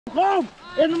Rom!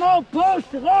 In hem ook, post,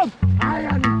 Rom! Ah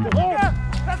ja, niet, Rom!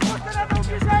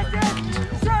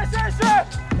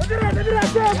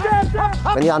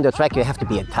 When you're on the track, you have to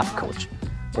be a tough coach.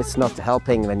 It's not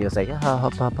helping when you say,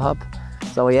 hop, hop, hop.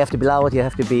 So you have to be loud, you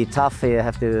have to be tough, you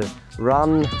have to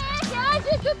run.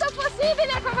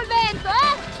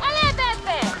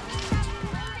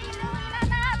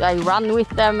 I run with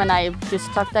them and I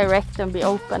just talk direct and be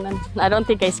open, and I don't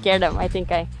think I scare them. I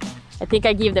think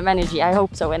I give them energy. I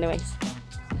hope so anyways.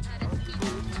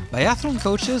 Biathlon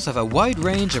coaches have a wide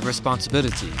range of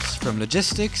responsibilities, from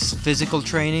logistics, physical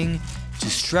training, to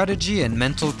strategy and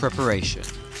mental preparation.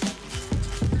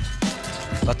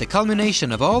 But the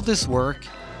culmination of all this work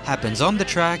happens on the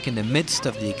track in the midst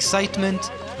of the excitement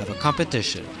of a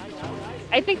competition.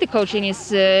 I think the coaching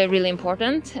is really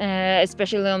important,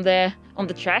 especially on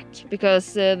the track,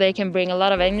 because they can bring a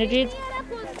lot of energy.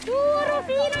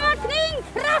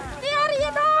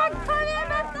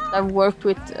 I've worked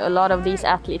with a lot of these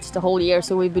athletes the whole year,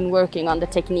 so we've been working on the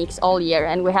techniques all year,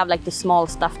 and we have like the small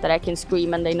stuff that I can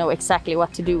scream and they know exactly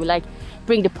what to do, like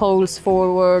bring the poles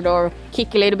forward or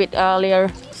kick a little bit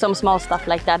earlier, some small stuff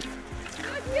like that.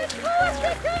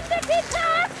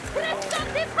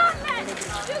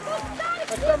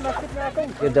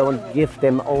 You don't give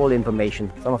them all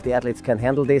information. Some of the athletes can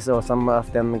handle this, or some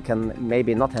of them can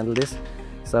maybe not handle this.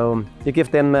 So you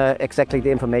give them exactly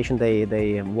the information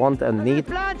they want and need.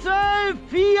 Plaats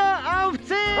 4 auf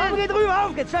 10! Geht rüber,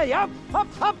 auf geht's, fertig, hopp, hopp,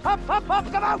 hopp, hopp, hopp,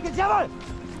 hopp, komm auf geht's, jawohl!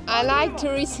 I like to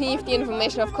receive the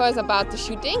information, of course, about the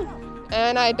shooting,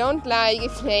 and I don't like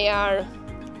if they are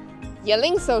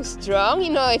yelling so strong,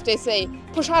 you know, if they say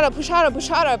push harder, push harder, push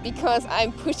harder, because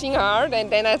I'm pushing hard, and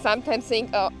then I sometimes think,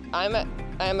 oh, am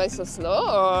I so slow,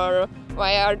 or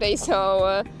why are they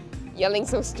so yelling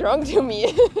so strong to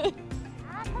me?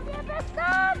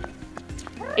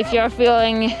 If you're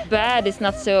feeling bad, it's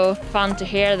not so fun to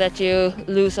hear that you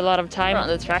lose a lot of time on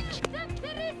the track.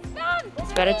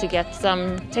 It's better to get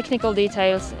some technical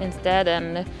details instead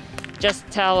and just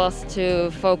tell us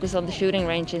to focus on the shooting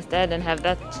range instead and have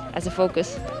that as a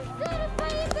focus.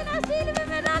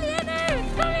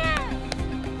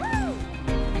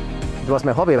 It was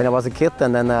my hobby when I was a kid,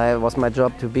 and then it was my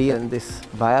job to be in this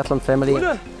biathlon family.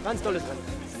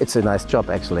 It's a nice job,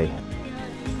 actually.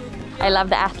 I love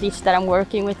the athletes that I'm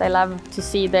working with. I love to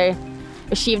see them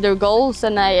achieve their goals,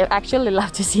 and I actually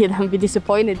love to see them be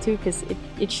disappointed too, because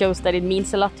it shows that it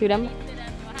means a lot to them.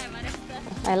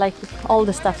 I like all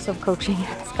the stuff of coaching.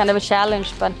 It's kind of a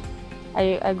challenge, but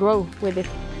I grow with it.